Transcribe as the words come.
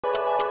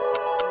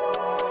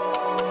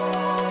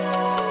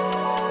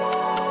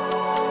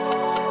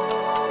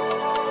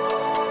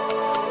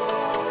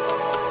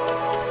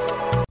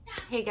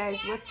Hey guys,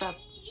 what's up?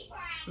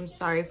 I'm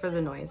sorry for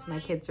the noise. My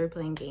kids are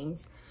playing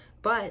games.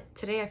 But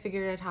today I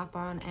figured I'd hop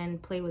on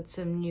and play with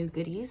some new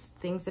goodies,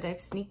 things that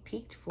I've sneak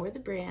peeked for the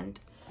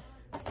brand.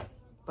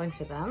 Bunch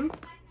of them,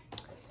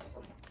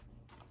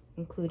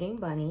 including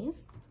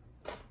Bunnies,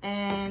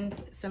 and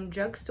some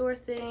drugstore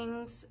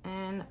things,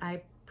 and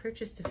I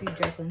purchased a few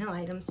Jaclyn Hill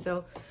items.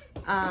 So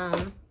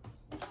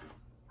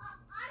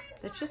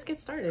let's just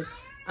get started.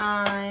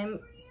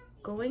 I'm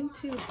going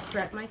to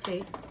prep my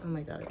face. Oh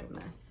my god, I'm a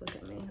mess. Look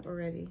at me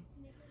already.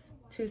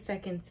 2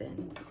 seconds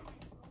in.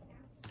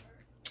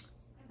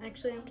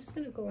 Actually, I'm just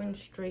gonna go in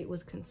straight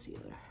with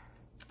concealer.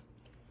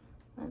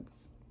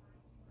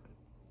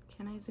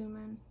 Can I zoom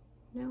in?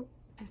 Nope,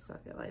 I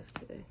suck at life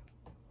today.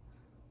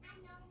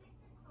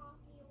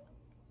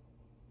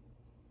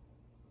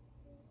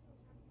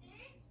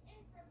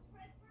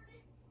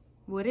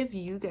 What have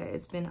you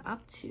guys been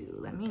up to?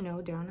 Let me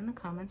know down in the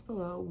comments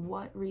below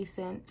what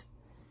recent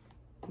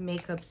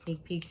makeup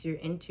sneak peeks you're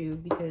into,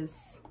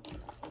 because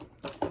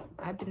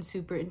I've been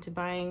super into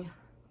buying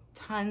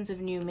tons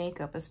of new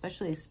makeup,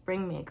 especially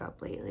spring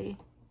makeup lately.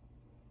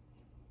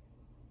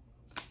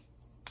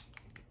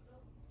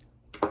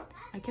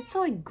 I get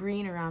so like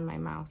green around my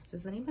mouth.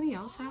 Does anybody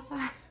else have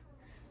that?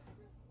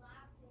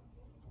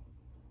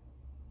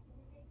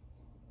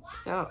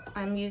 So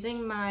I'm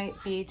using my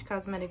BH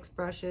Cosmetics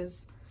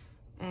brushes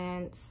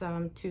and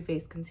some Too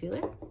Faced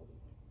concealer.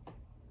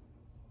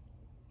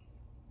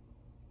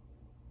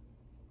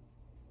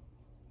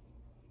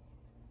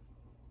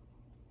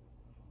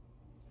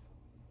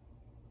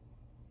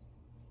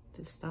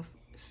 This stuff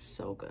is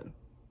so good.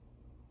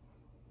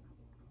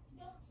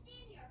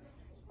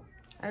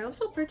 I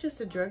also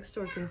purchased a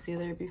drugstore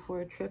concealer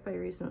before a trip I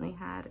recently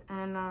had,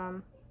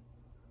 and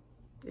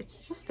it's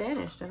just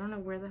vanished. I don't know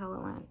where the hell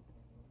it went.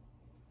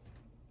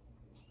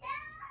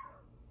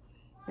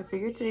 I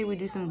figured today we'd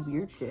do some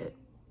weird shit.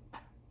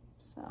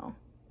 So,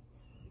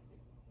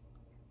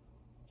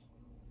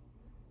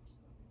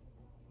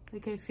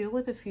 like, I feel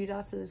with a few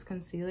dots of this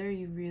concealer,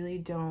 you really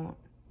don't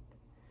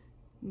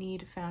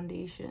need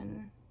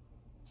foundation.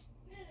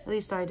 At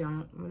least I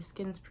don't. My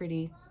skin's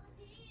pretty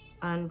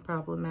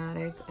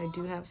unproblematic. I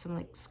do have some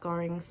like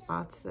scarring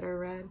spots that are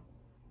red.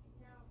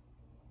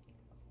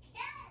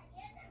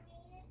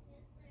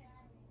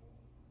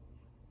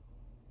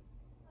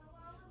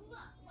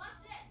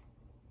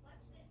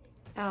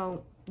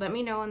 Oh, let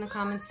me know in the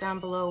comments down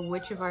below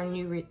which of our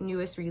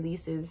newest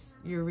releases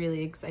you're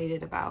really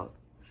excited about,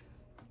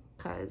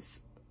 because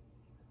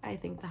I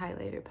think the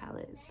highlighter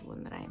palette is the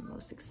one that I am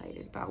most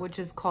excited about, which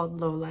is called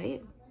Low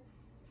Light.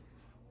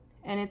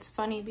 And it's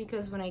funny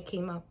because when I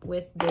came up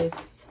with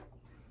this,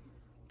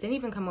 didn't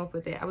even come up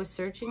with it, I was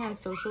searching on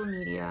social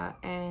media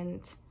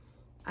and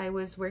I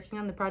was working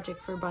on the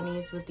project for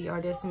Bunnies with the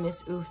artist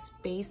Miss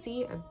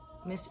Upacey.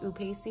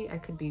 I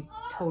could be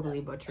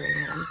totally butchering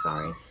it, I'm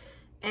sorry.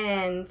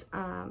 And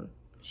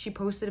she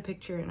posted a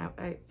picture and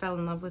I fell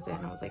in love with it,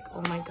 and I was like,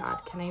 oh my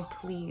god, can I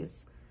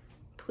please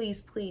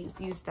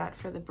use that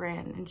for the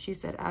brand? And she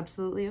said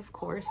absolutely, of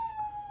course.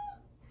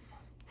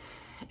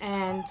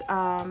 And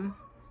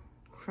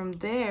from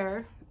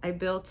there I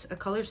built a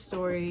color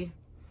story.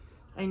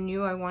 I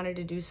knew I wanted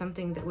to do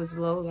something that was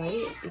low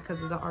light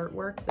because of the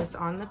artwork that's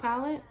on the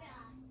palette,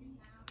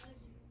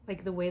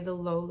 like the way the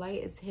low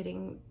light is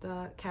hitting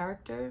the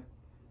character.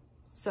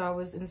 So I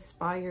was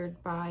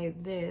inspired by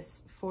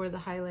this for the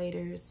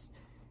highlighters,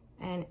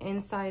 and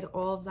inside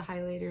all of the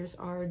highlighters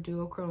are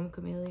duochrome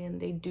chameleon.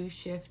 They do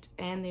shift,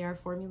 and they are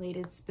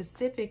formulated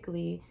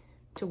specifically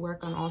to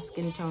work on all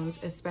skin tones,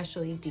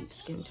 especially deep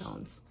skin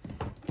tones.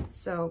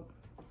 So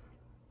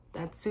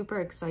that's super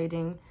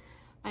exciting.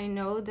 I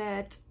know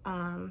that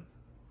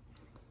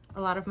a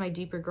lot of my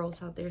deeper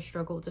girls out there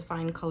struggle to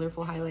find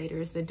colorful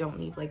highlighters that don't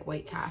leave like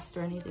white cast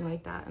or anything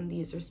like that, and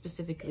these are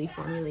specifically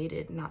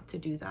formulated not to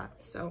do that.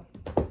 So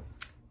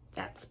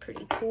that's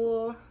pretty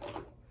cool.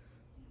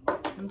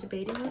 I'm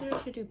debating whether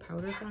I should do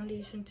powder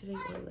foundation today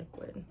or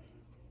liquid.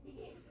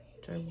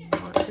 Do I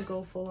want to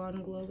go full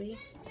on glowy?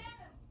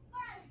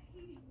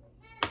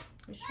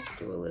 Let's just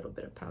do a little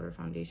bit of powder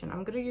foundation.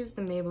 I'm gonna use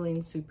the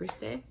Maybelline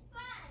Superstay.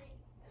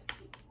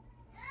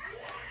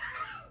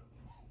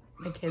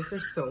 My kids are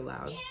so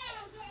loud.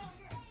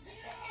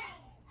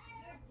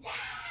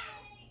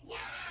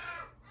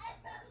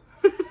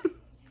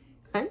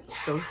 I'm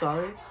so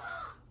sorry.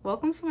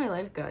 Welcome to my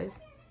life, guys.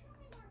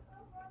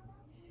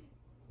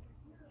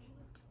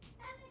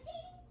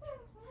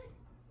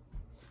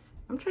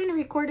 I'm trying to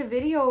record a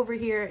video over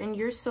here and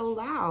you're so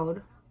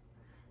loud.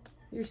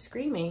 You're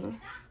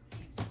screaming.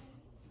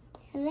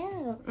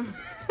 Hello.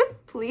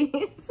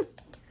 Please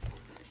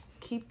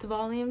keep the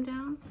volume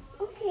down.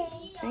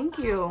 Okay. Thank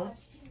you.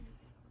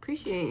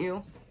 Appreciate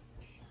you.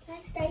 Can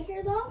I stay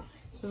here though?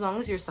 As long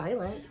as you're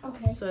silent.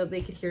 Okay. So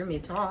they could hear me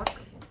talk.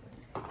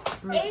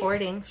 I'm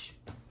recording.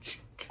 Ava,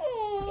 do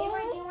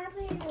you want to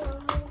play your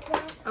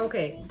Minecraft?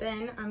 Okay,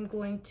 then I'm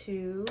going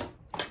to,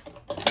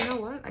 you know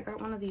what? I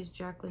got one of these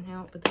Jaclyn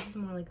Hill, but this is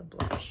more like a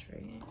blush,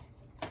 right?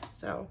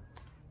 So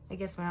I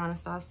guess my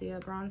Anastasia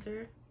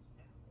bronzer.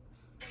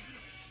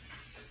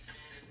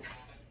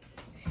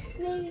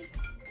 Maybe.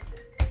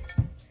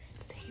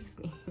 Save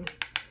me.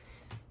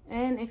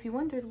 And if you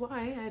wondered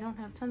why I don't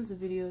have tons of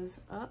videos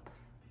up,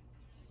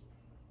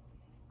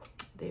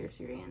 there's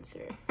your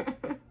answer.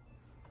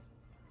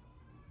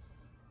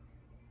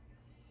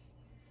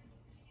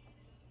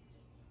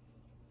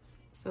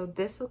 So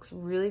this looks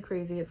really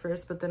crazy at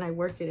first, but then I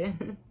work it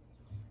in.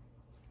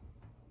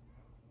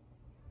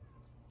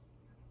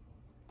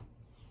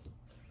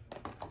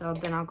 So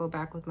then I'll go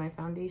back with my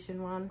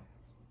foundation one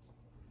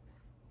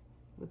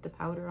with the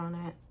powder on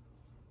it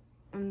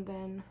and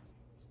then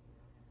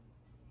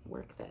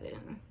work that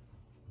in.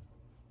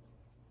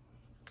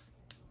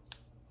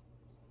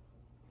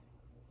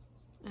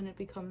 And it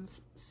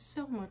becomes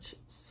so much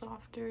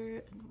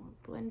softer and more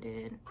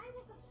blended.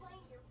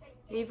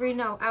 Avery,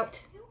 no, out.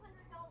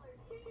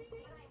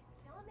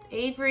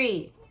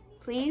 Avery,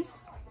 please.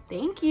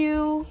 Thank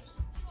you.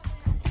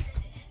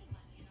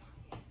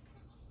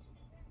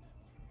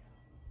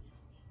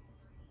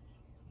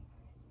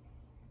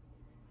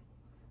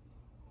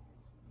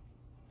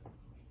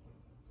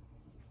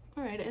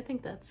 All right, I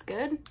think that's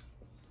good.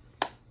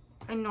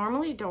 I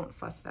normally don't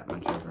fuss that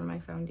much over my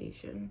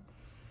foundation.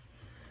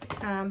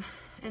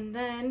 And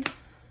then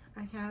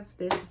I have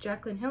this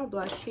Jaclyn Hill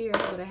blush here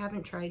that I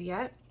haven't tried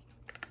yet.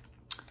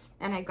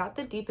 And I got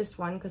the deepest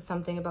one because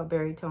something about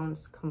berry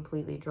tones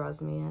completely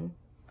draws me in.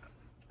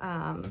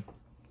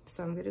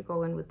 So I'm gonna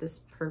go in with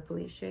this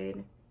purpley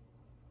shade.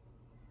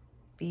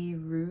 Be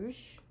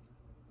Rouge.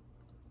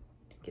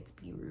 I think it's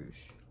Be Rouge.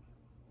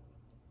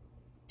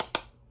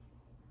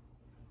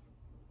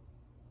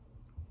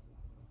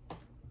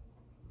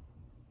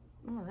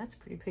 Oh, that's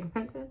pretty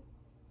pigmented.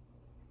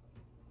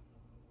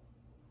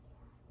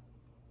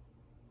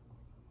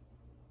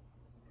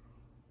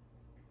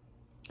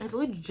 It's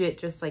legit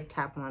just like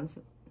tap once.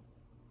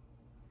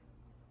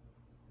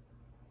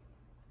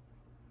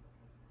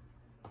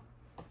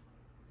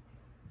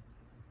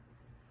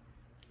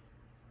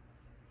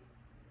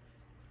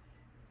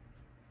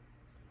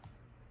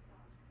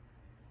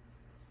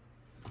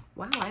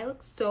 Wow, I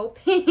look so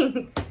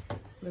pink.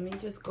 Let me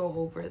just go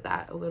over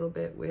that a little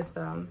bit with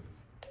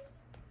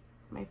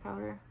my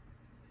powder.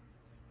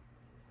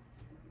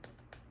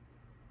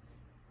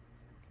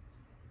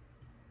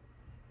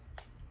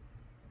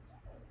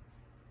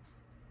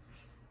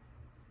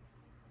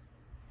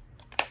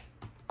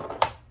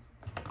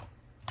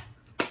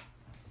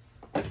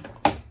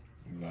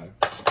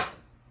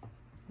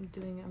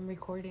 I'm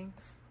recording.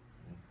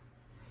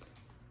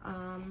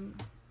 Then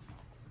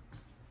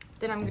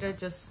I'm gonna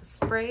just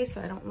spray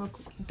so I don't look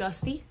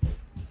dusty.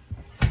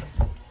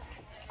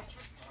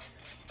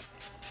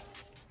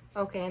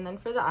 Okay, and then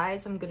for the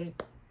eyes, I'm gonna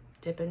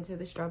dip into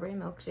the Strawberry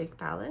Milkshake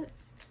palette.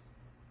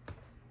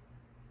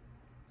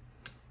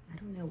 I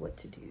don't know what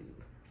to do.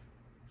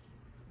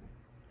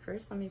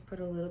 First, let me put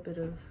a little bit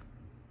of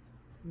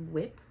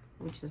Whip,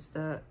 which is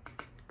the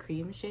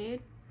cream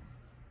shade,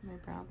 my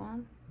brow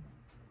bone.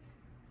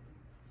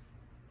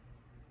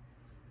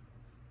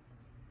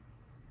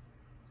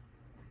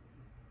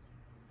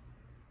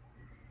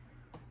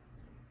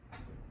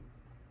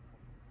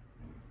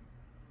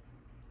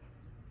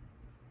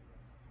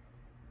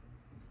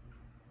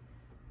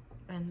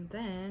 And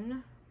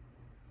then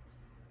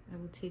I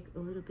will take a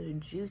little bit of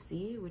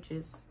Juicy, which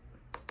is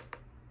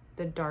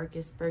the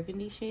darkest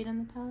burgundy shade in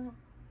the palette.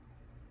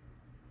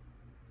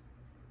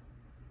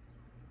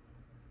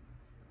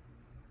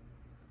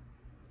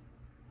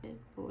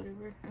 But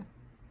whatever.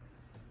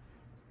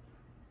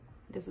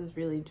 This is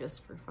really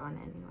just for fun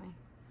anyway.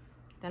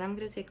 Then I'm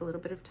gonna take a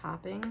little bit of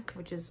Topping,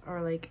 which is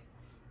our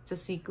it's a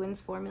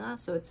sequins formula,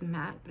 so it's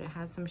matte, but it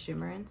has some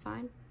shimmer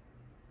inside.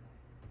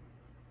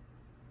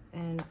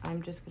 And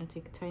I'm just gonna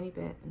take a tiny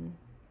bit and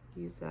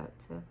use that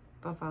to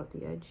buff out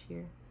the edge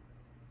here.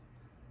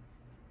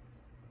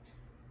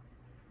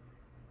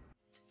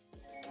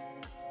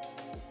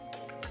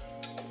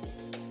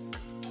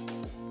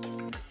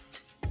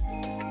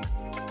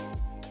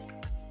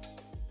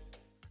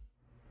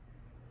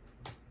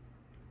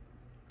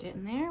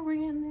 Getting there, we're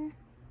getting there.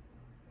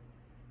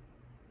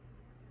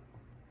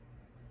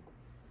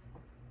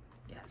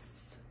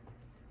 Yes.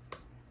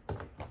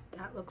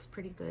 That looks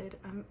pretty good.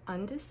 I'm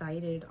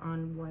undecided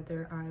on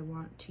whether I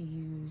want to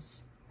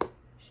use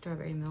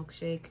Strawberry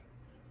Milkshake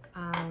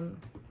on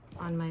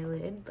my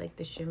lid, like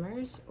the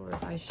shimmers, or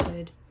if I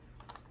should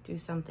do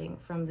something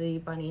from the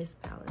Bunnies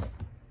palette.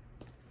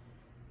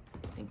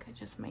 I think I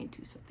just might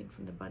do something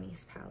from the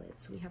Bunnies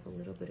palette, so we have a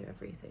little bit of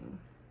everything.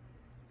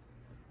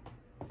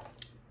 Let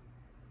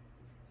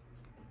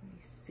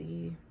me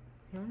see.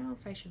 I don't know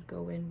if I should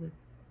go in with,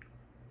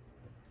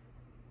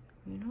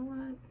 you know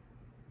what?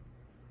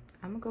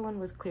 I'm gonna go in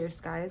with Clear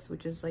Skies,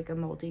 which is like a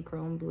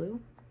multi-chrome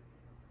blue.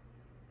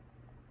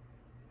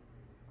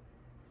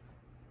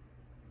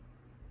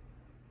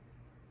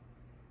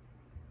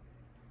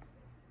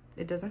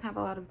 It doesn't have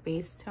a lot of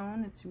base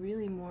tone. It's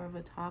really more of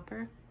a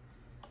topper.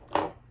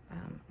 Let me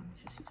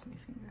just use my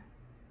finger.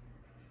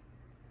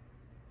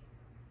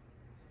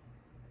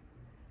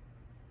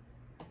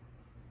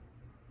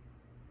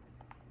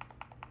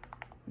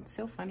 It's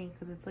so funny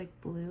because it's like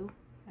blue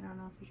I don't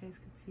know if you guys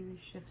could see the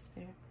shifts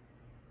there.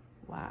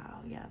 Wow,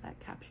 yeah, that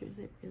captures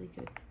it really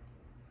good.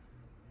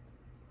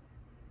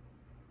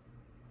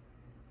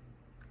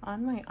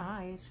 On my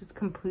eye, it's just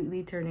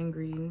completely turning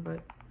green,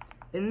 but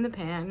in the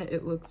pan,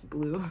 it looks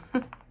blue.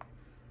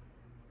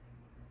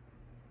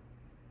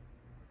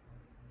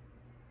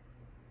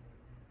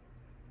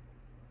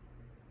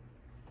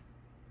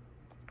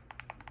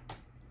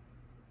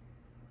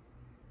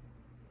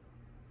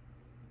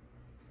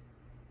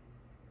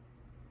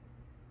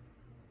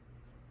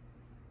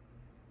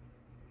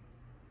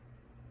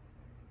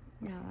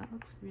 Yeah, that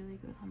looks really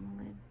good on the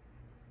lid.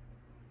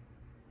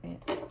 Okay,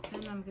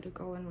 then I'm gonna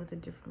go in with a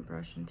different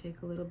brush and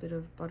take a little bit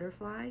of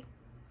Butterfly,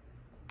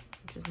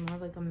 which is more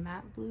like a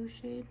matte blue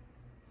shade.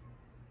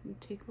 And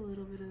take a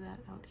little bit of that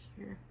out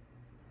here,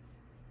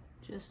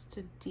 just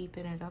to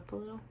deepen it up a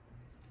little.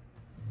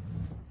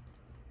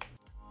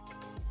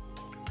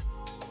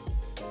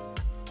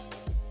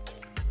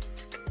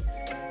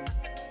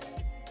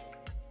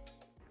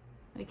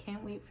 I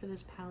can't wait for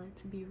this palette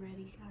to be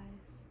ready,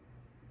 guys.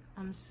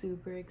 I'm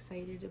super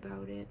excited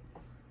about it.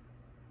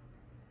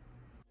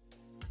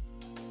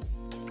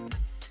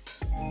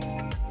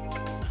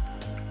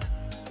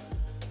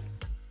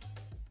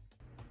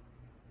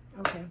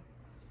 Okay,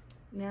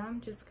 now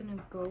I'm just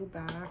gonna go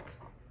back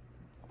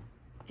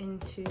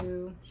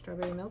into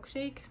Strawberry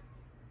Milkshake.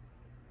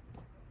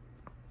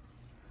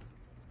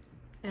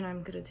 And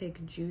I'm gonna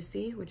take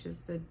Juicy, which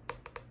is the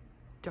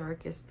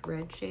darkest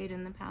red shade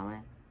in the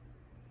palette,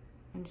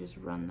 and just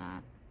run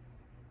that,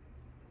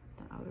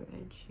 the outer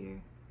edge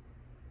here.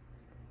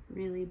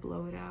 Really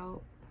blow it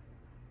out.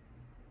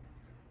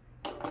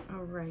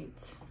 All right,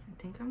 I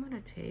think I'm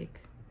gonna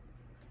take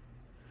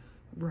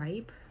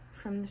Ripe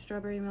from the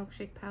Strawberry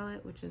Milkshake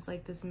palette, which is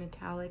like this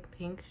metallic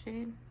pink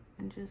shade,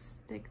 and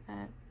just stick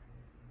that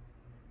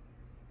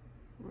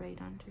right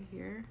onto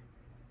here.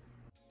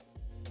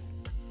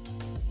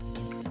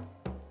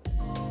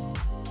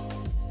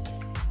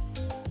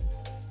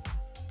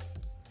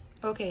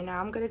 Okay, now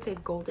I'm gonna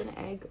take Golden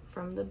Egg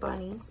from the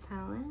Bunnies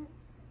palette.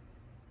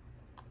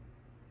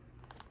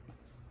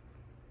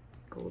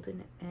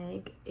 Golden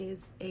Egg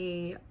is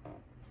a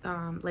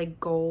like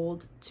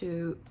gold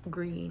to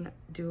green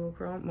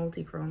duochrome,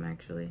 multi-chrome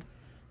actually.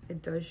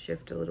 It does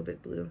shift a little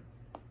bit blue.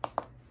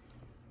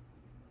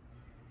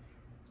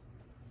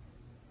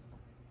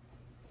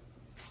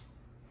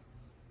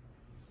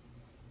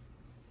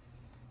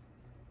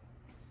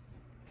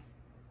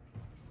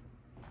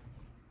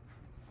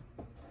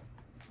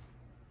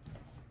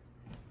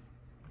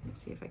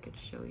 Let's see if I could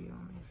show you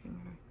on my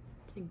finger.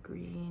 It's like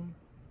green,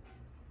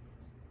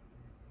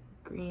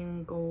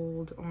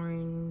 gold,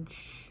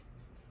 orange.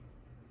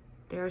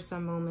 There are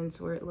some moments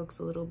where it looks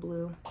a little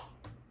blue.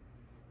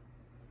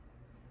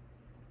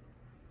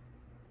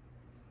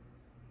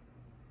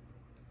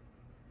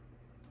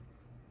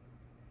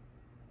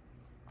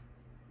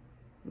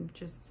 I'm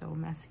just so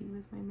messy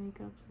with my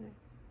makeup today.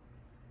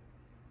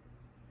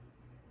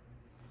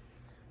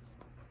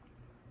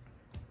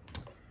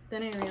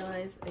 Then I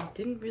realized I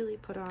didn't really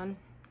put on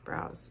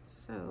brows,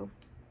 so I'm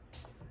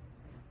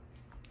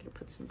gonna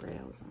put some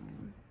brows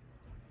on.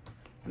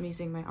 I'm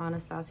using my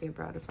Anastasia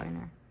brow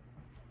definer.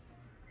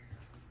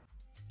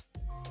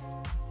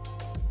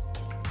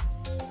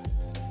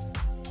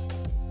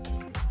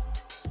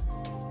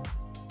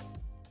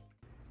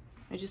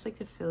 I just like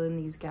to fill in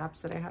these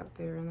gaps that I have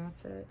there, and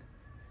that's it.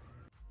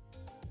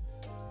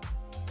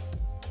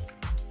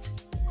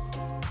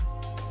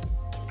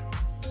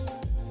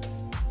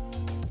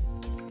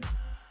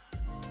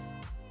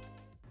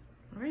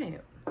 All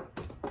right,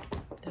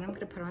 then I'm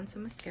gonna put on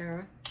some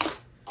mascara.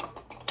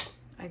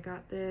 I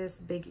got this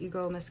Big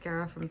Ego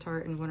mascara from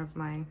Tarte in one of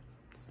my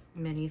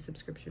many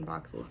subscription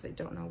boxes. I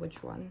don't know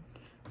which one.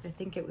 I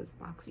think it was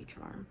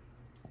BoxyCharm.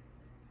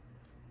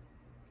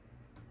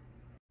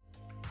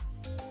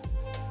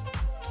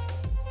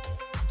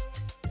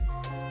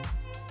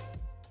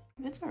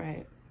 It's all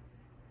right.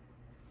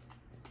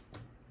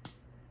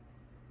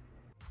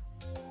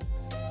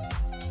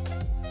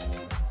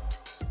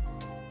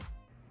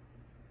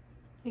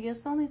 I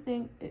guess the only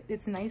thing,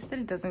 it's nice that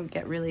it doesn't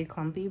get really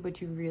clumpy,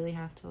 but you really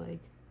have to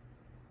like,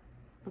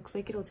 looks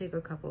like it'll take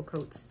a couple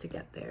coats to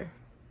get there.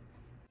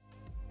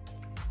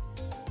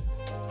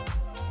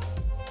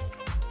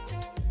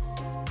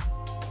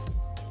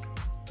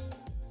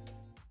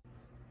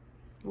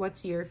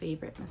 What's your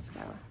favorite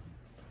mascara?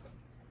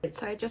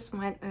 So I just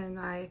went and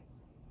I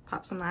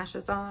popped some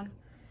lashes on,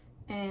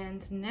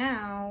 and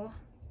now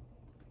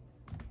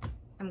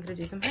I'm gonna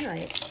do some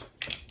highlight.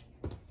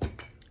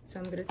 So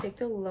I'm gonna take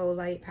the low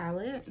light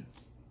palette,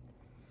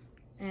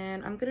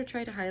 and I'm gonna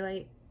try to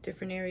highlight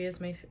different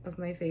areas of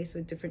my face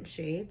with different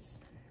shades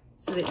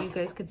so that you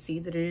guys could see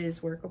that it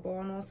is workable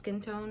on all skin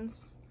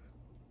tones.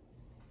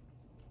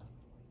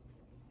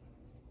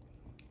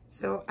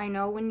 So I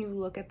know when you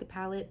look at the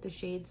palette, the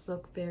shades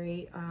look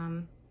very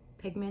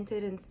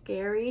pigmented and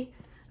scary,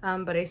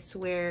 but I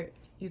swear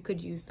you could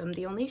use them.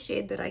 The only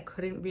shade that I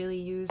couldn't really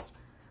use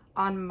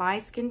on my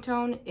skin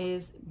tone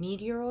is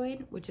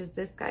Meteoroid, which is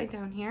this guy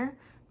down here,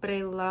 but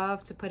I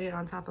love to put it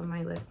on top of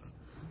my lids.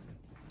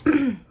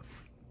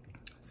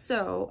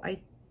 So I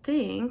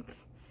think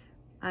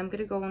I'm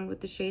gonna go in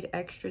with the shade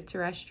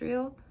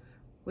Extraterrestrial,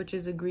 which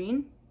is a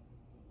green.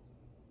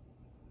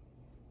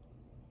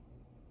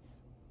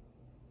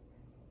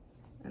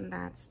 And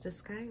that's the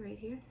sky right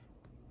here.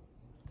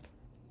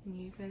 And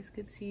you guys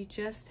could see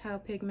just how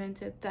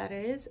pigmented that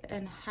is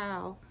and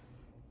how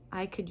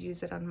I could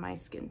use it on my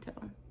skin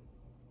tone.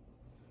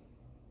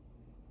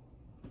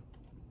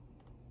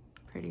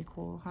 Pretty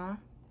cool, huh?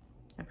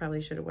 I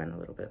probably should have went a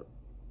little bit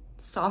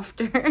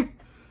softer.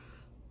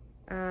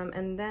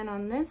 And then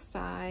on this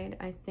side,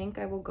 I think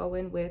I will go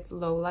in with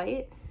Low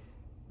Light,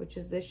 which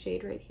is this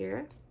shade right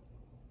here.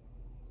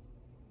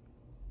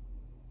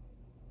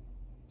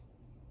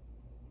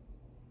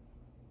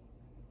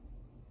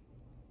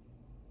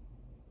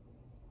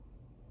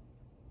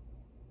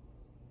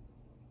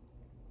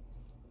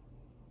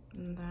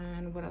 And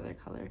then what other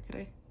color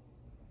could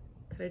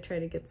I try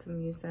to get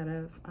some use out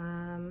of?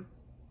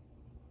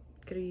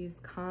 Could I use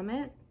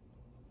Comet,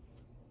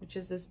 which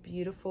is this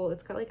beautiful,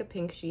 it's got like a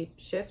pink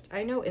shift.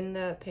 I know in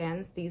the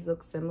pans these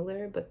look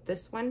similar, but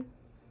this one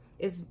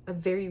is a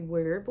very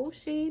wearable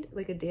shade,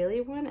 like a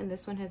daily one, and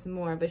this one has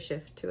more of a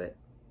shift to it.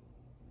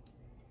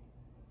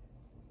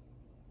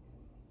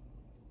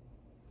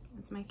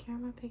 Is my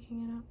camera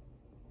picking it up?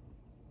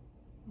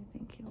 I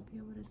think you'll be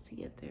able to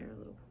see it there a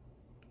little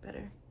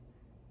better.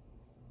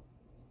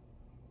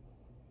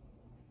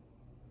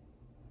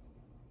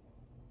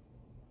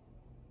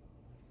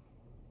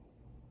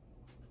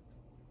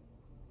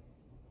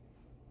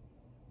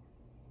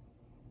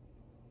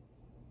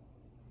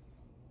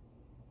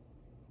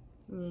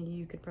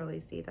 You could probably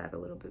see that a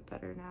little bit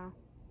better now.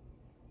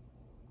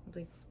 It's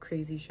like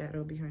crazy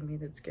shadow behind me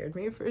that scared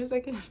me for a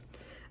second.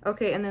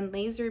 Okay, and then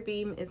Laser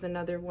Beam is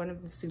another one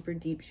of the super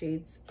deep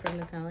shades from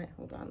the palette.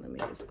 Hold on, let me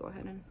just go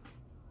ahead and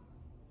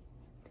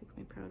take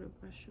my powder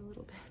brush a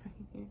little bit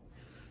right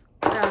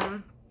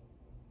here.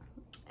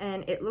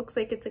 And it looks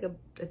like it's like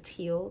a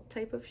teal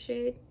type of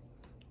shade.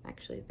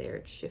 Actually, there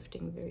it's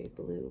shifting very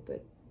blue,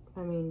 but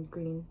I mean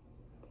green.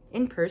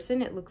 In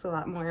person, it looks a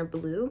lot more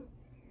blue.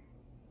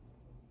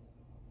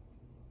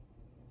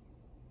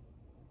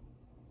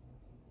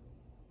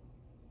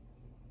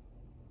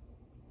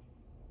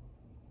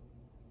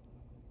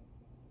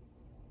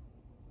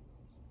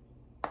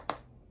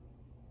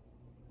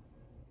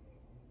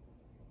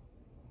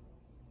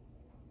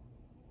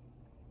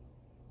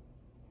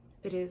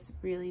 It is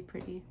really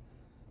pretty.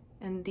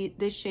 And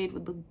this shade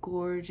would look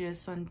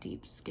gorgeous on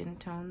deep skin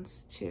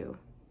tones too.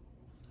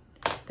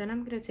 Then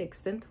I'm gonna take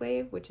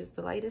Synthwave, which is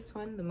the lightest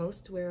one, the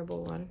most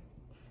wearable one.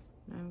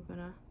 And I'm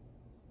gonna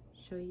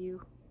show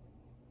you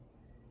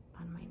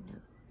on my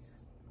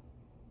nose.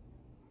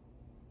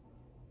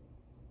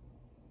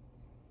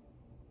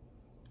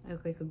 I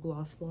look like a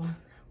gloss ball.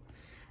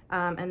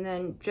 And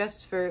then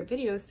just for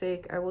video's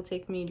sake, I will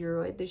take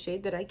Meteoroid, the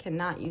shade that I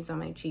cannot use on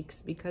my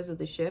cheeks because of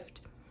the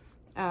shift.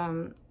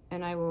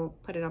 And I will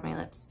put it on my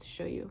lips to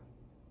show you.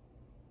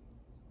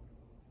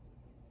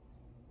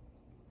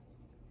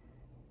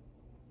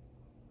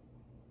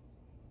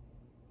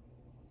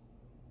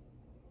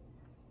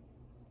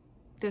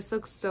 This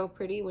looks so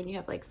pretty when you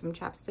have like some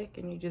chapstick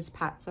and you just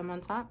pat some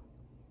on top.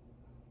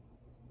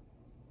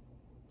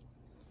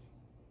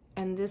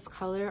 And this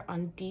color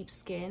on deep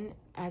skin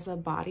as a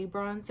body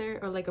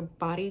bronzer or like a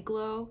body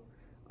glow,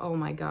 oh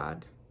my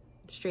god.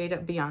 Straight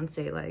up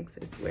Beyonce legs,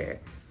 I swear.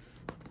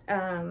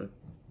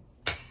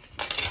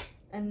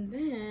 And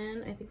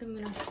then I think I'm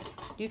gonna,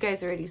 you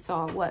guys already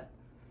saw what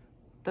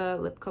the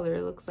lip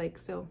color looks like,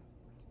 so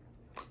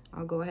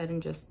I'll go ahead and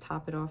just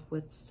top it off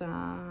with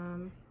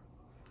some,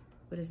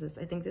 what is this?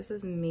 I think this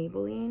is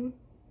Maybelline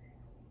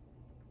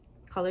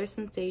Color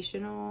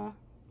Sensational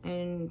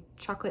and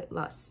Chocolate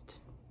Lust.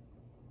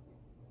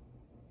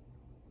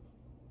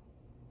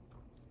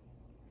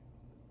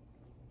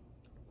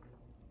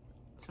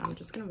 So I'm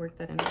just gonna work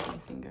that in with my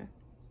finger.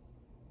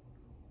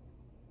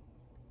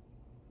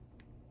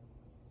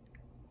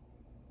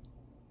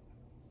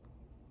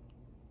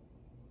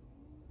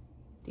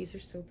 These are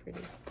so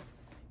pretty.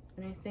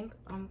 And I think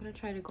I'm gonna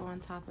try to go on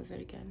top of it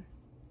again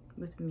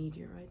with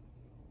Meteoroid.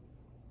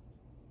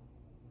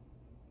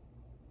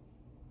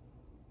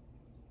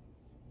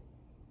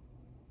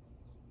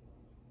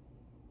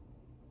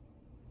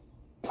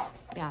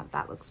 Yeah,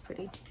 that looks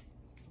pretty.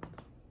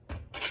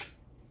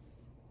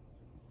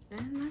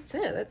 And that's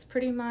it. That's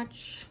pretty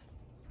much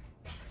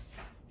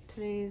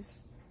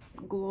today's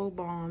glow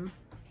bomb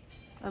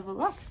of a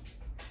look.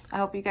 I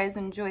hope you guys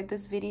enjoyed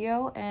this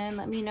video and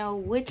let me know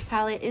which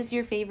palette is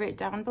your favorite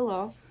down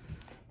below.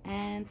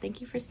 And thank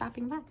you for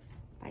stopping by.